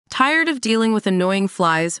Tired of dealing with annoying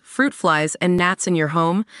flies, fruit flies, and gnats in your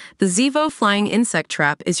home? The Zevo Flying Insect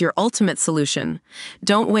Trap is your ultimate solution.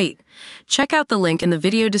 Don't wait. Check out the link in the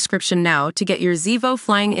video description now to get your Zevo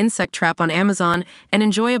Flying Insect Trap on Amazon and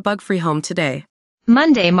enjoy a bug-free home today.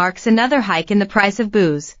 Monday marks another hike in the price of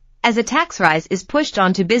booze, as a tax rise is pushed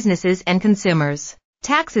onto businesses and consumers.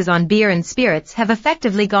 Taxes on beer and spirits have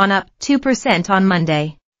effectively gone up 2% on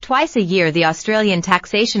Monday. Twice a year the Australian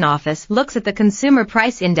Taxation Office looks at the Consumer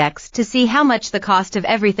Price Index to see how much the cost of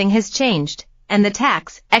everything has changed, and the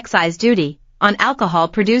tax, excise duty, on alcohol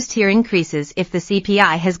produced here increases if the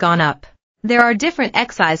CPI has gone up. There are different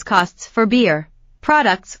excise costs for beer,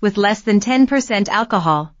 products with less than 10%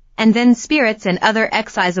 alcohol, and then spirits and other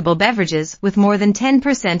excisable beverages with more than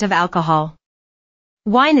 10% of alcohol.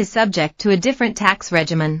 Wine is subject to a different tax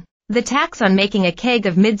regimen. The tax on making a keg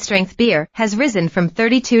of mid-strength beer has risen from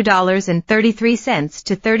 $32.33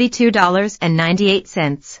 to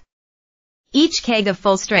 $32.98. Each keg of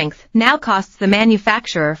full strength now costs the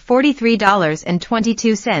manufacturer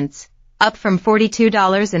 $43.22, up from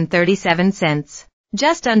 $42.37.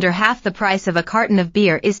 Just under half the price of a carton of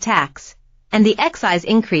beer is tax, and the excise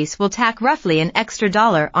increase will tack roughly an extra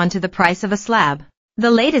 $1 onto the price of a slab. The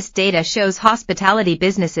latest data shows hospitality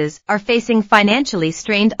businesses are facing financially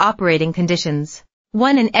strained operating conditions.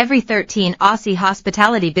 1 in every 13 Aussie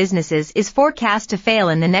hospitality businesses is forecast to fail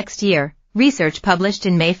in the next year, research published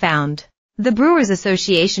in May found. The Brewers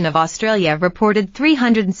Association of Australia reported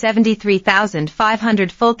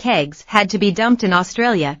 373,500 full kegs had to be dumped in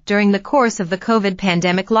Australia during the course of the COVID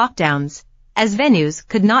pandemic lockdowns, as venues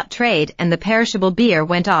could not trade and the perishable beer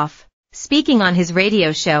went off. Speaking on his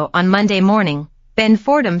radio show on Monday morning, Ben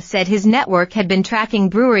Fordham said his network had been tracking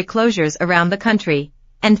brewery closures around the country,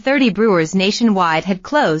 and 30 brewers nationwide had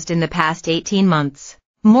closed in the past 18 months.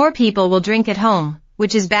 More people will drink at home,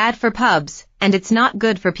 which is bad for pubs, and it's not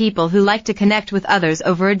good for people who like to connect with others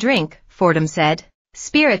over a drink, Fordham said.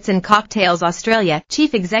 Spirits and Cocktails Australia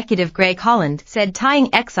Chief Executive Greg Holland said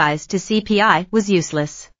tying excise to CPI was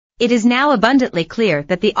useless. It is now abundantly clear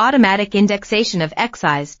that the automatic indexation of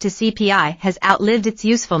excise to CPI has outlived its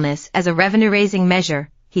usefulness as a revenue-raising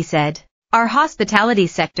measure, he said. Our hospitality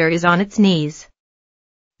sector is on its knees.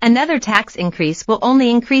 Another tax increase will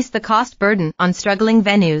only increase the cost burden on struggling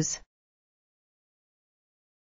venues.